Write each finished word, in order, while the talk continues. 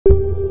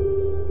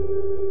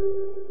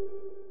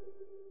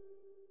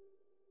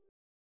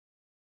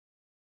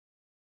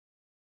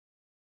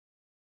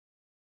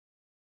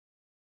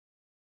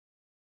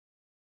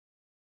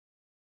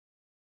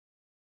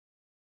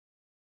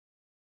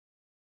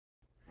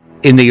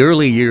In the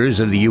early years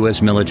of the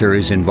U.S.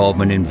 military's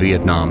involvement in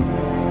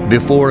Vietnam,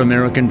 before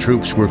American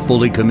troops were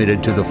fully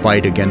committed to the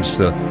fight against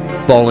the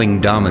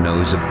falling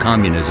dominoes of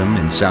communism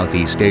in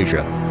Southeast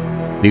Asia,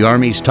 the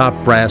Army's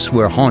top brass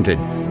were haunted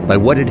by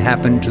what had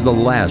happened to the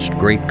last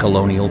great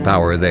colonial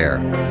power there.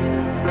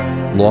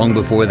 Long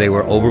before they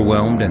were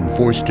overwhelmed and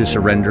forced to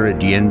surrender at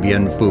Dien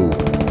Bien Phu,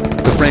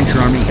 the French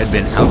Army had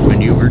been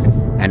outmaneuvered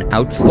and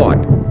outfought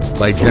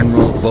by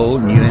General Vo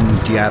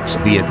Nguyen Giap's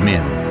Viet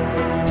Minh.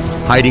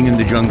 Hiding in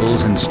the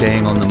jungles and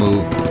staying on the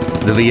move,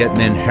 the Viet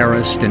Minh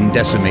harassed and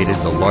decimated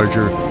the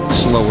larger,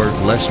 slower,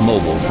 less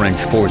mobile French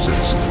forces.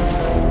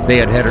 They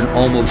had had an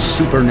almost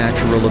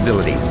supernatural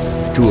ability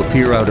to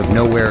appear out of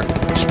nowhere,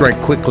 strike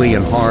quickly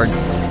and hard,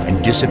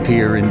 and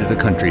disappear into the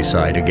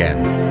countryside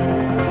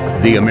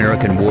again. The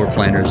American war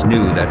planners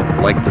knew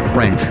that, like the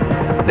French,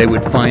 they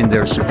would find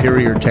their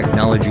superior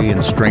technology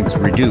and strength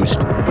reduced,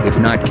 if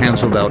not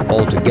canceled out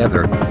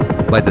altogether,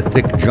 by the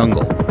thick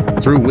jungle,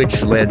 through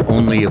which led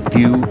only a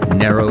few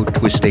narrow,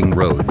 twisting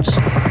roads.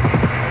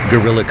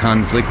 Guerrilla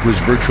conflict was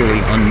virtually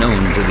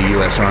unknown to the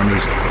U.S.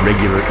 Army's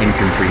regular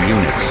infantry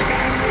units.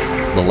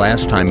 The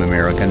last time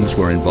Americans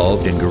were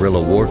involved in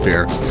guerrilla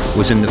warfare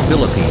was in the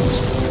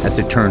Philippines at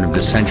the turn of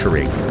the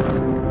century.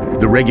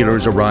 The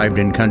regulars arrived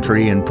in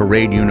country in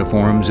parade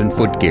uniforms and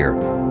footgear,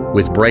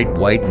 with bright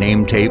white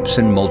name tapes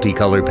and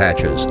multicolored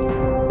patches.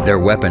 Their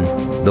weapon,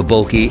 the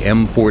bulky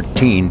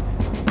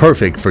M14,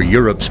 perfect for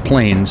Europe's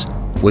plains,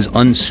 was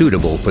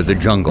unsuitable for the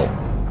jungle.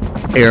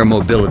 Air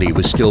mobility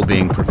was still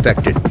being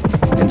perfected,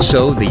 and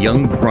so the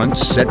young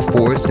grunts set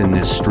forth in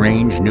this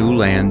strange new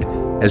land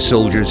as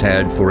soldiers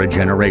had for a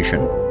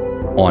generation,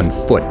 on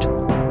foot.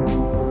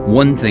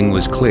 One thing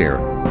was clear: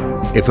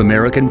 if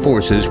American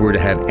forces were to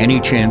have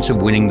any chance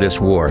of winning this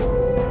war,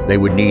 they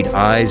would need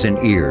eyes and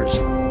ears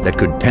that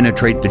could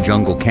penetrate the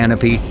jungle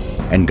canopy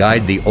and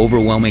guide the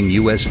overwhelming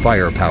U.S.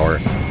 firepower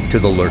to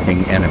the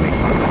lurking enemy.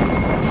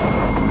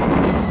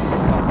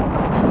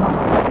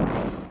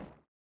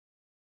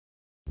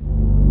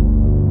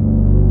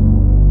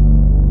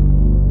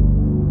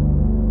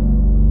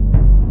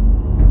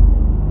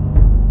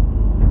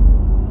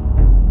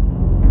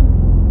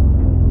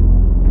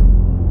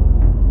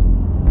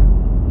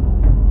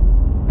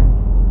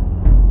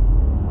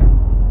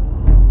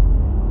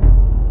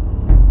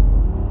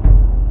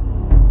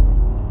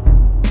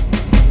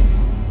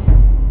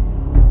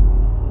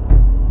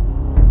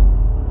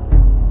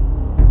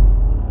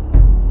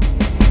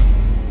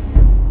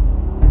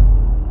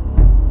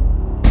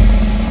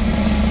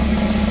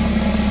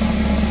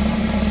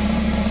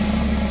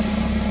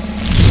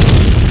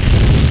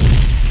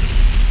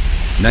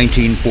 In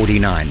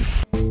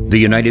 1949, the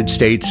United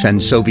States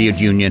and Soviet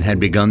Union had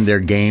begun their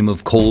game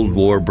of Cold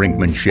War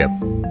brinkmanship.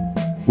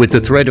 With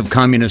the threat of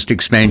communist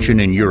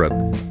expansion in Europe,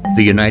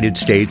 the United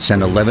States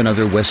and 11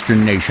 other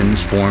Western nations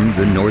formed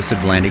the North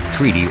Atlantic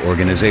Treaty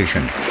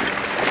Organization.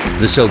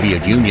 The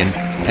Soviet Union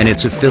and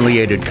its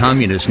affiliated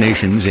communist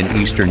nations in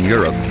Eastern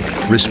Europe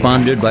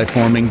responded by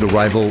forming the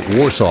rival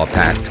Warsaw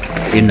Pact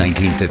in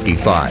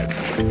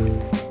 1955.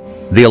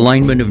 The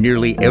alignment of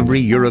nearly every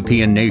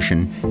European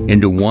nation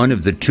into one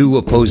of the two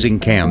opposing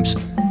camps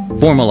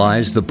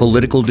formalized the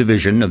political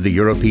division of the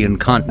European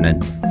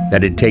continent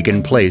that had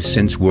taken place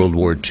since World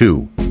War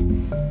II.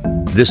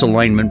 This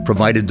alignment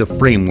provided the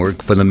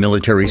framework for the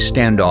military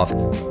standoff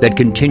that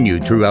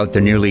continued throughout the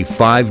nearly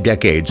 5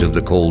 decades of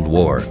the Cold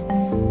War.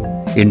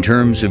 In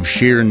terms of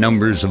sheer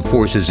numbers of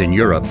forces in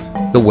Europe,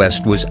 the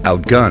West was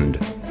outgunned.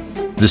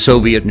 The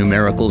Soviet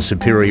numerical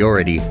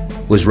superiority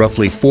was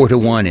roughly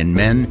 4-to-1 in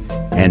men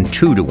and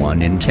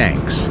 2-to-1 in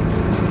tanks.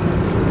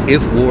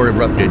 If war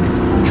erupted,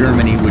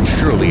 Germany would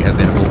surely have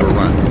been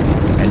overrun,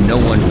 and no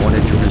one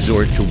wanted to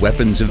resort to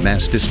weapons of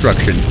mass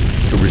destruction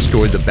to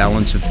restore the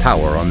balance of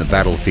power on the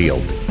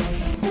battlefield.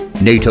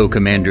 NATO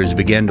commanders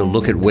began to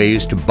look at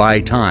ways to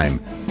buy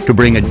time, to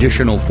bring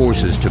additional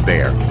forces to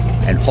bear,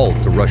 and halt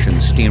the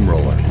Russian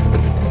steamroller.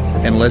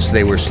 Unless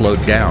they were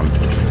slowed down,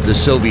 the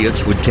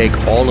Soviets would take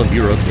all of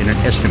Europe in an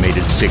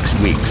estimated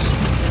 6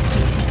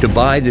 weeks. To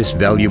buy this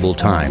valuable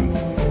time,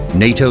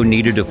 NATO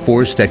needed a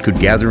force that could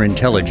gather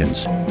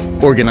intelligence,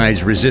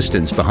 organize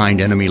resistance behind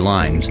enemy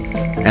lines,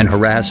 and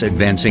harass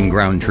advancing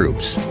ground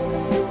troops.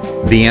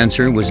 The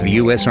answer was the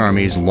U.S.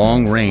 Army's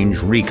long-range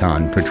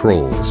recon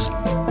patrols.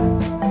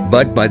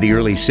 But by the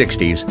early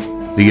 60s,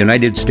 the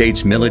United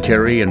States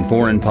military and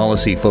foreign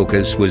policy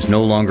focus was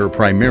no longer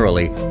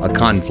primarily a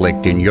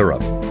conflict in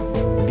Europe.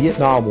 The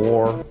Vietnam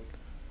War,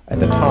 at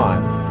the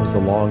time, was the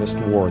longest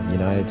war the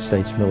United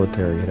States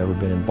military had ever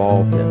been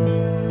involved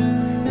in.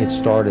 It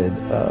started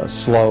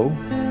slow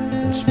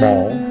and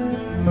small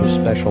with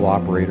special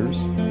operators,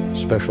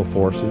 special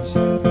forces,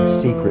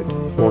 secret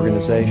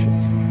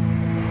organizations.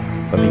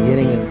 But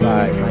beginning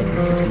by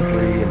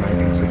 1963 and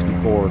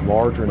 1964,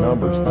 larger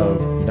numbers of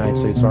United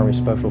States Army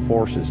Special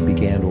Forces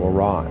began to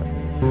arrive.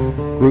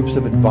 Groups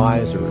of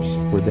advisors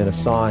were then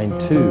assigned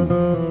to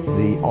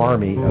the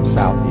Army of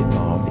South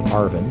Vietnam, the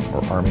ARVN,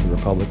 or Army of the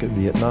Republic of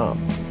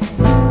Vietnam.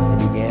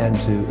 They began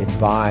to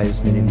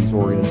advise many of these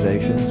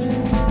organizations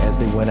as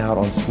they went out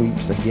on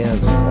sweeps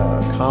against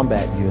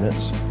combat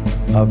units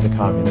of the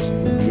communists,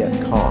 the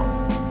Viet Cong.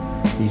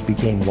 These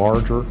became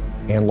larger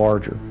and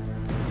larger.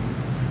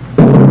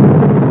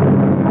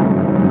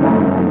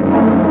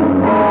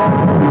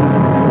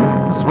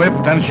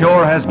 Swift and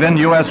sure has been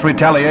U.S.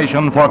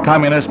 retaliation for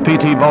communist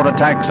PT boat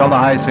attacks on the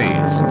high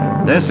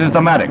seas. This is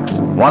the Maddox,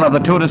 one of the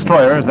two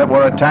destroyers that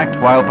were attacked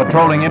while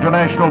patrolling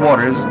international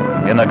waters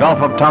in the Gulf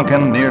of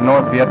Tonkin near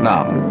North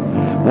Vietnam.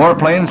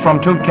 Warplanes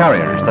from two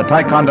carriers, the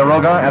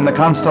Ticonderoga and the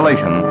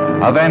Constellation,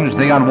 avenged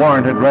the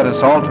unwarranted red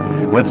assault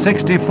with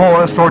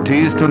 64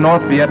 sorties to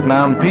North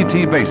Vietnam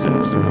PT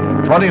bases.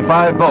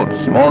 25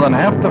 boats, more than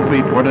half the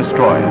fleet, were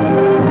destroyed.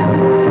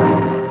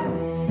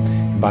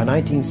 By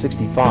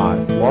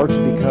 1965,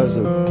 largely because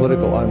of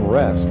political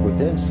unrest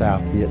within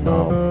South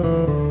Vietnam,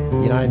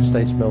 the United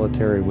States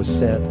military was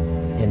sent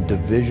in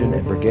division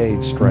and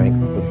brigade strength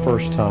for the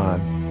first time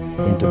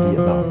into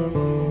Vietnam.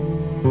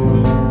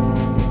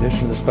 In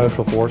addition to the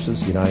Special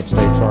Forces, the United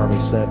States Army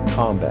sent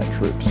combat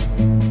troops,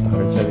 the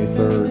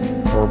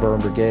 173rd Airborne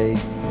Brigade,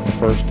 the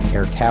 1st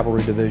Air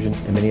Cavalry Division,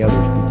 and many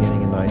others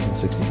beginning in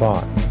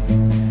 1965.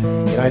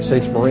 The United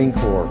States Marine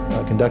Corps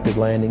conducted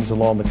landings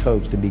along the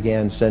coast and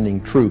began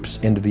sending troops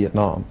into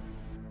Vietnam.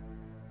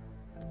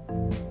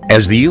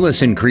 As the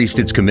U.S. increased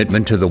its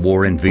commitment to the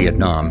war in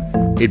Vietnam,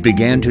 it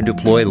began to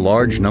deploy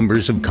large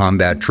numbers of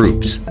combat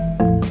troops.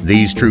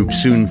 These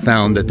troops soon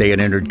found that they had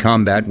entered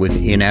combat with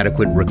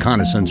inadequate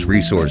reconnaissance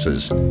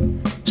resources.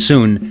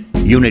 Soon,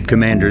 unit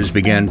commanders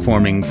began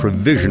forming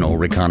provisional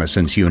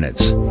reconnaissance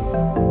units.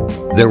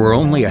 There were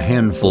only a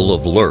handful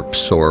of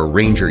LRPs, or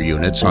Ranger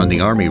units, on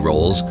the Army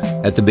rolls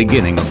at the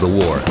beginning of the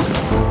war.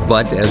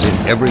 But as in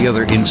every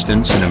other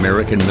instance in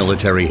American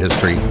military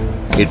history,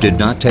 it did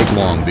not take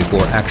long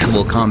before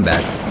actual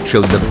combat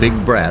showed the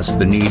big brass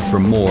the need for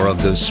more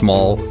of the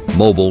small,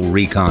 mobile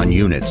recon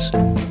units.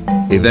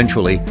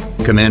 Eventually,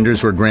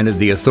 commanders were granted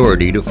the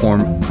authority to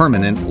form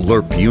permanent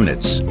LRP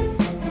units.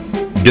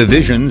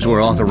 Divisions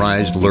were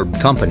authorized LRP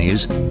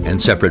companies,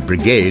 and separate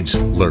brigades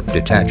LRP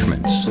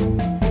detachments.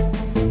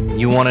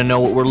 You want to know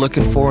what we're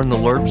looking for in the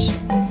LRPs?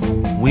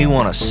 We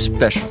want a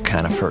special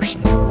kind of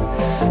person.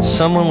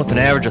 Someone with an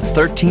average of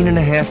 13 and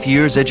a half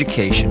years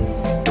education,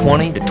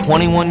 20 to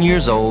 21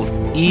 years old,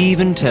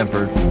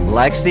 even-tempered,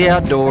 likes the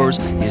outdoors,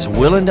 is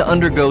willing to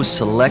undergo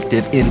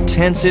selective,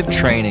 intensive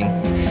training,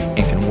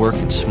 and can work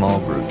in small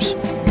groups.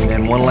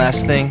 And one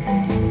last thing,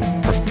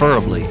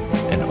 preferably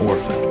an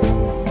orphan.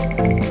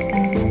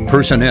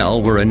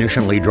 Personnel were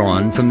initially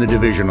drawn from the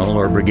divisional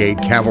or brigade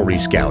cavalry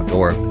scout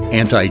or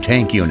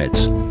anti-tank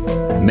units.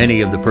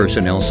 Many of the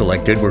personnel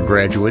selected were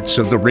graduates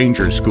of the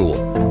Ranger School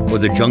or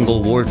the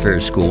Jungle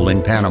Warfare School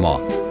in Panama,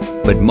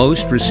 but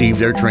most received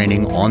their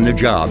training on the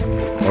job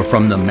or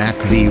from the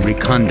MACV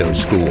Recondo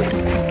School.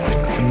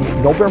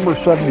 November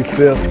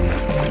 75th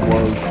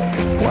was,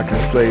 like I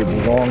say,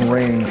 the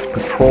long-range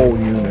patrol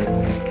unit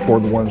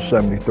for the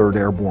 173rd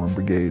Airborne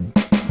Brigade.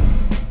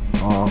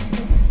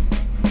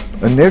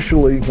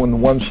 Initially, when the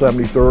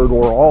 173rd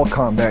or all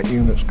combat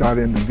units got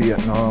into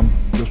Vietnam,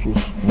 this was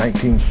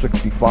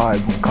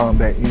 1965 when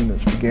combat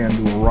units began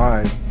to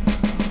arrive,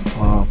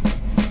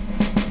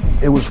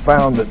 it was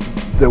found that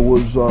there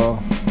was,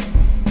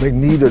 they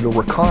needed a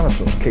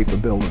reconnaissance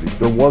capability.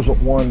 There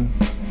wasn't one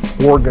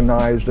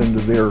organized into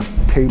their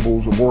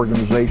tables of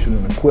organization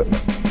and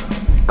equipment.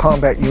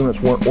 Combat units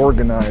weren't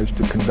organized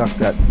to conduct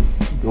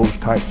those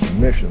types of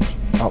missions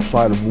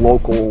outside of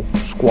local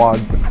squad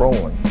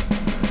patrolling.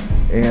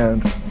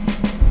 And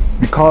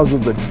because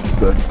of the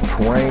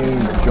terrain,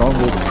 the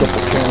jungle, the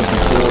triple canopy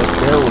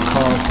forest, air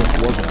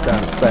reconnaissance wasn't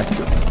that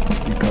effective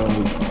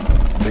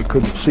because they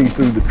couldn't see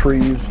through the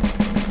trees.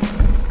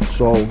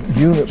 So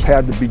units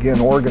had to begin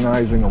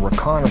organizing a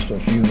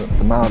reconnaissance unit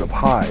from out of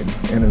hide.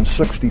 And in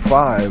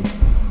 '65,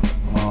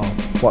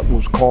 what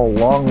was called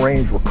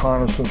long-range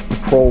reconnaissance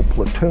patrol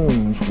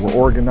platoons were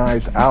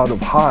organized out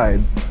of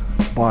hide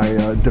by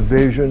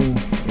division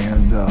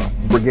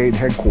and brigade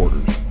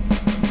headquarters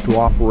to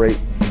operate,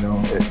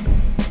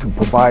 to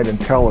provide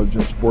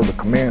intelligence for the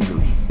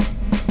commanders.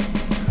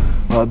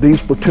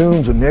 These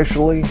platoons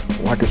initially,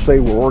 like I say,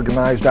 were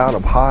organized out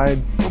of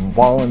hide from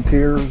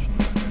volunteers,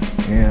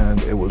 and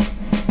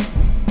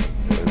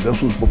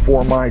this was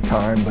before my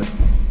time,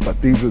 but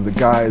these are the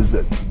guys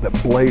that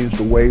blazed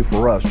the way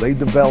for us. They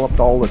developed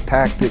all the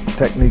tactics,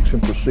 techniques,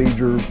 and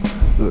procedures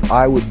that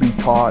I would be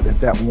taught at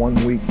that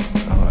one-week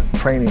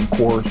training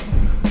course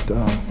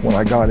when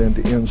I got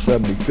into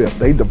N75th.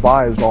 They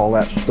devised all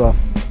that stuff.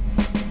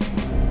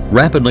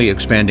 Rapidly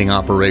expanding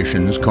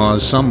operations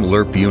caused some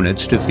LRP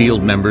units to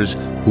field members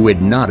who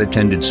had not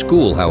attended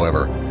school,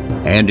 however,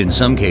 and in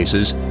some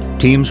cases,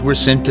 teams were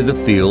sent to the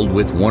field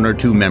with one or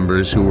two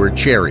members who were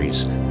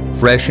cherries,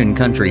 fresh in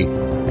country,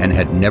 and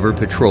had never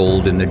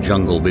patrolled in the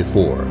jungle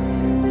before.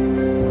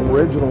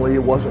 Originally,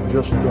 it wasn't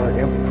just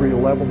Infantry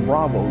 11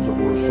 Bravos that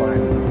were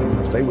assigned to the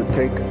units. They would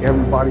take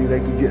everybody they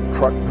could get,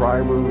 truck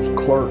drivers,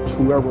 clerks,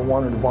 whoever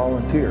wanted to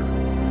volunteer.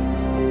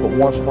 But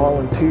once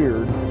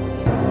volunteered,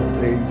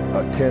 they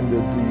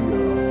attended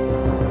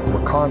the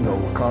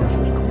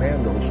Reconnaissance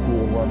Commando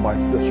School run by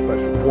 5th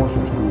Special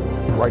Forces Group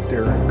right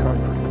there in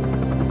country.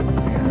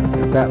 And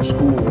at that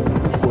school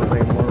is where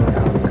they learned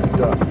how to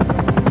conduct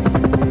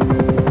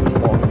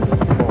small unit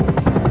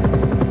patrols.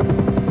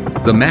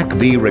 The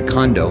MAC-V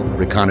Recondo,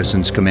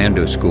 Reconnaissance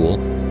Commando School,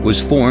 was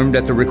formed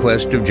at the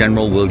request of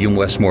General William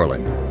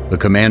Westmoreland, the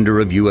commander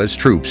of U.S.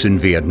 troops in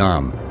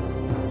Vietnam.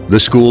 The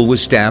school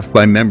was staffed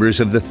by members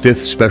of the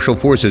 5th Special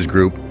Forces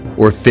Group,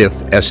 or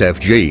 5th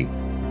SFG.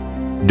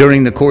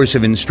 During the course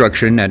of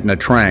instruction at Nha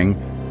Trang,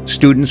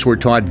 students were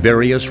taught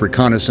various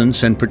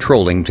reconnaissance and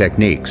patrolling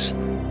techniques.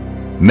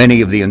 Many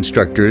of the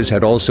instructors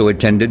had also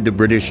attended the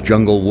British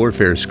Jungle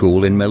Warfare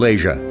School in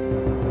Malaysia.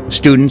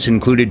 Students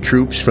included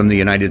troops from the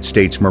United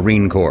States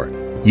Marine Corps,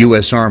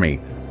 U.S.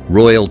 Army,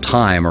 Royal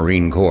Thai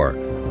Marine Corps,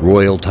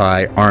 Royal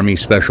Thai Army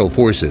Special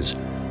Forces,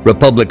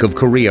 Republic of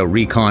Korea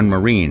Recon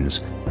Marines,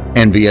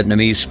 and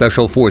Vietnamese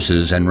Special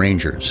Forces and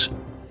Rangers.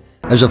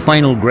 As a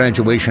final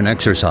graduation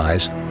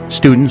exercise,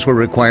 students were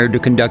required to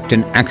conduct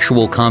an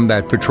actual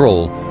combat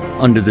patrol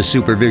under the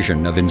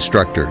supervision of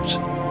instructors.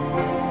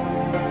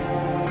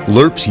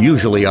 LRPs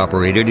usually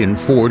operated in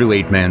 4 to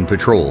 8 man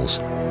patrols.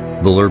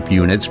 The LRP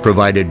units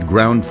provided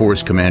ground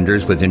force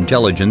commanders with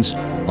intelligence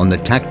on the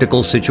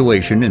tactical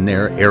situation in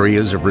their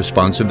areas of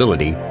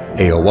responsibility,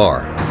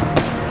 AOR.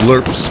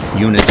 LRPs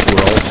units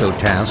were also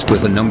tasked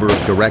with a number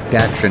of direct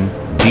action,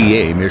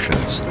 DA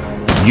missions.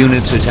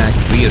 Units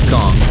attacked Viet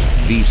Cong,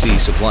 VC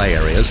supply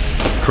areas,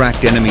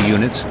 tracked enemy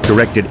units,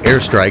 directed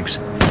airstrikes,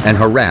 and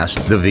harassed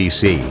the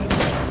VC.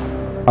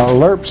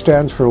 LRP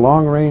stands for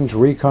Long Range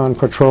Recon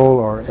Patrol,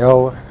 or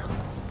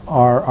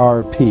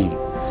LRRP.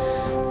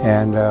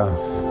 And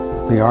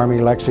the Army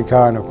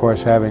lexicon, of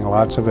course, having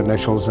lots of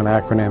initials and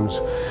acronyms,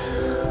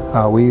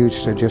 we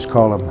used to just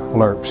call them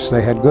LRPs.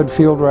 They had good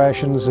field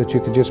rations that you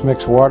could just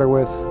mix water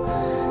with,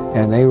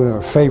 and they were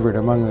a favorite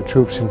among the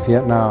troops in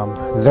Vietnam.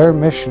 Their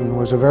mission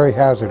was a very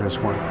hazardous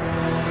one.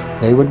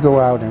 They would go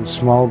out in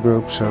small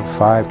groups of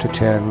 5 to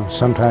 10,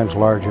 sometimes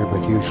larger,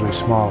 but usually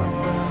smaller,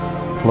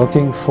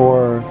 looking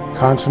for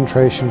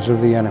concentrations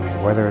of the enemy,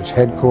 whether it's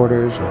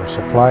headquarters or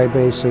supply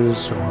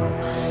bases or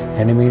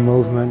enemy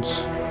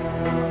movements.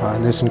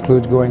 And this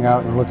includes going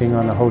out and looking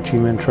on the Ho Chi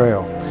Minh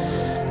Trail.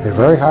 They're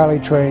very highly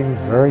trained,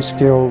 very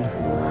skilled.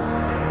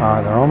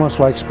 They're almost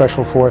like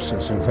special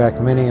forces. In fact,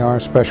 many are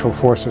special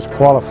forces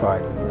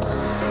qualified.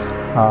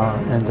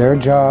 And their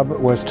job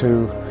was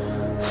to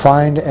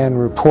find and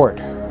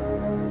report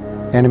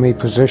enemy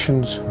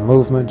positions,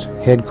 movements,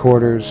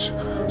 headquarters,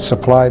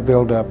 supply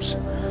buildups,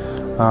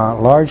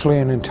 largely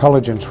an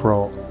intelligence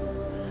role,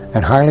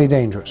 and highly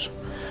dangerous.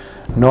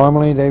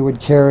 Normally they would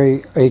carry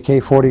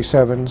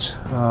AK-47s,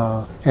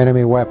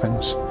 enemy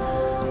weapons,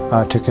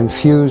 to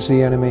confuse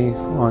the enemy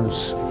on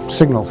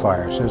signal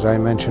fires, as I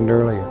mentioned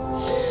earlier.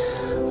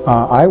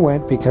 I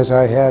went because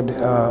I had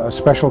a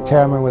special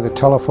camera with a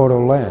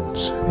telephoto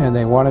lens, and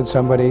they wanted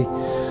somebody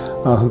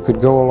who could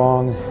go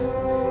along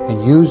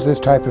and use this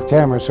type of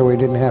camera so we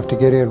didn't have to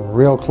get in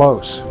real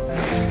close.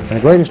 And the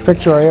greatest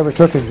picture I ever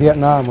took in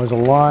Vietnam was a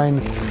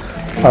line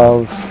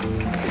of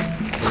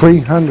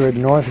 300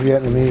 North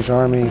Vietnamese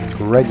Army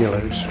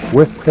regulars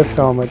with pith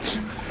helmets,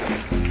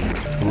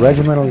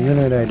 regimental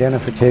unit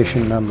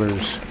identification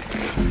numbers,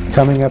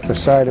 coming up the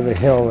side of a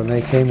hill, and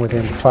they came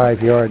within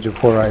 5 yards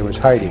of where I was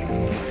hiding.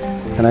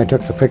 And I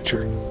took the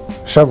picture,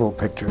 several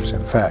pictures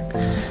in fact.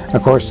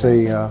 Of course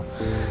the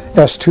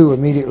S2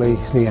 immediately,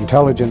 the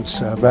intelligence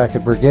back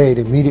at Brigade,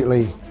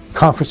 immediately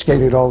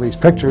confiscated all these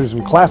pictures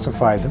and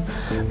classified them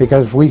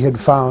because we had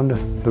found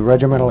the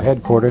regimental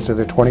headquarters of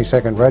the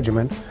 22nd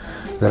Regiment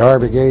that our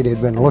brigade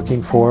had been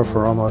looking for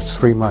almost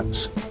 3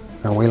 months.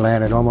 And we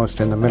landed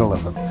almost in the middle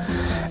of them.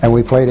 And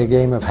we played a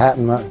game of cat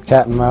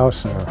and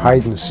mouse or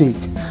hide and seek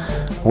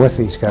with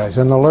these guys.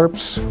 And the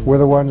LRPs were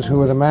the ones who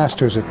were the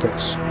masters at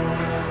this.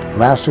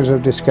 Masters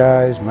of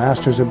disguise,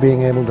 masters of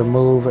being able to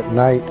move at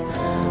night,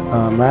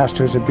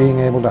 masters of being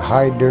able to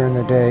hide during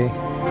the day.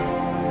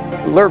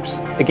 LRPs,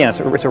 again,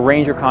 it's a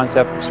ranger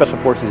concept. Special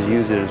Forces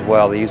use it as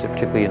well. They use it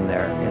particularly in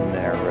their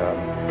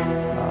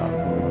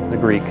the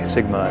Greek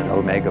Sigma and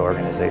Omega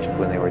organizations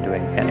when they were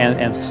doing,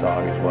 and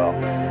SOG as well.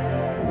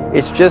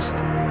 It's just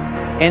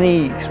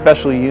any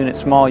special unit,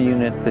 small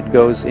unit that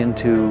goes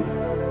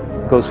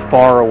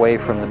far away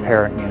from the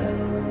parent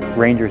unit.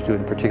 Rangers do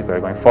it in particular,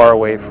 going far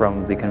away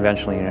from the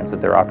conventional unit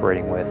that they're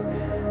operating with,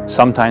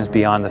 sometimes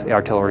beyond the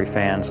artillery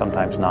fan,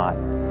 sometimes not.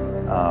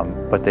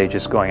 But they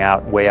just going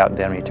out, way out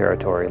into enemy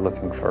territory,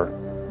 looking for,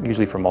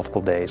 usually for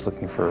multiple days,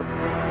 looking for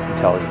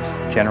intelligence.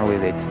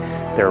 Generally,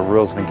 their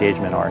rules of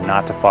engagement are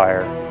not to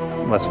fire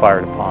unless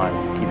fired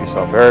upon. Keep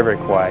yourself very, very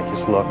quiet,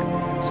 just look.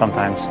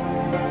 Sometimes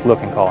look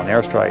and call in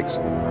airstrikes,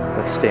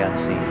 but stay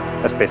unseen.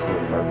 That's basically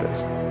what a LRP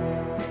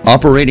is.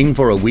 Operating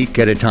for a week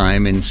at a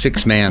time in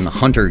 6-man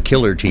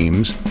hunter-killer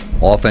teams,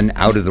 often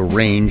out of the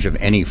range of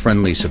any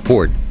friendly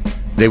support,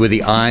 they were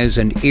the eyes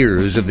and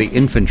ears of the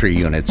infantry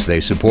units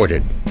they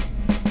supported.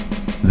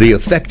 The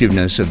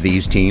effectiveness of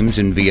these teams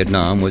in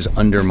Vietnam was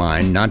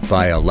undermined not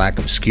by a lack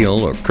of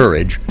skill or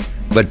courage,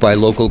 but by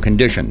local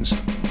conditions.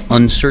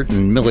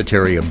 uncertain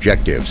military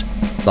objectives,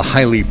 the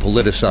highly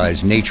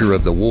politicized nature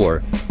of the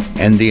war,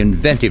 and the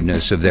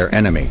inventiveness of their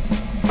enemy.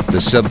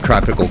 The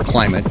subtropical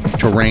climate,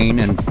 terrain,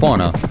 and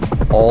fauna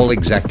all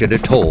exacted a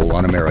toll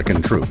on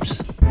American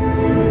troops.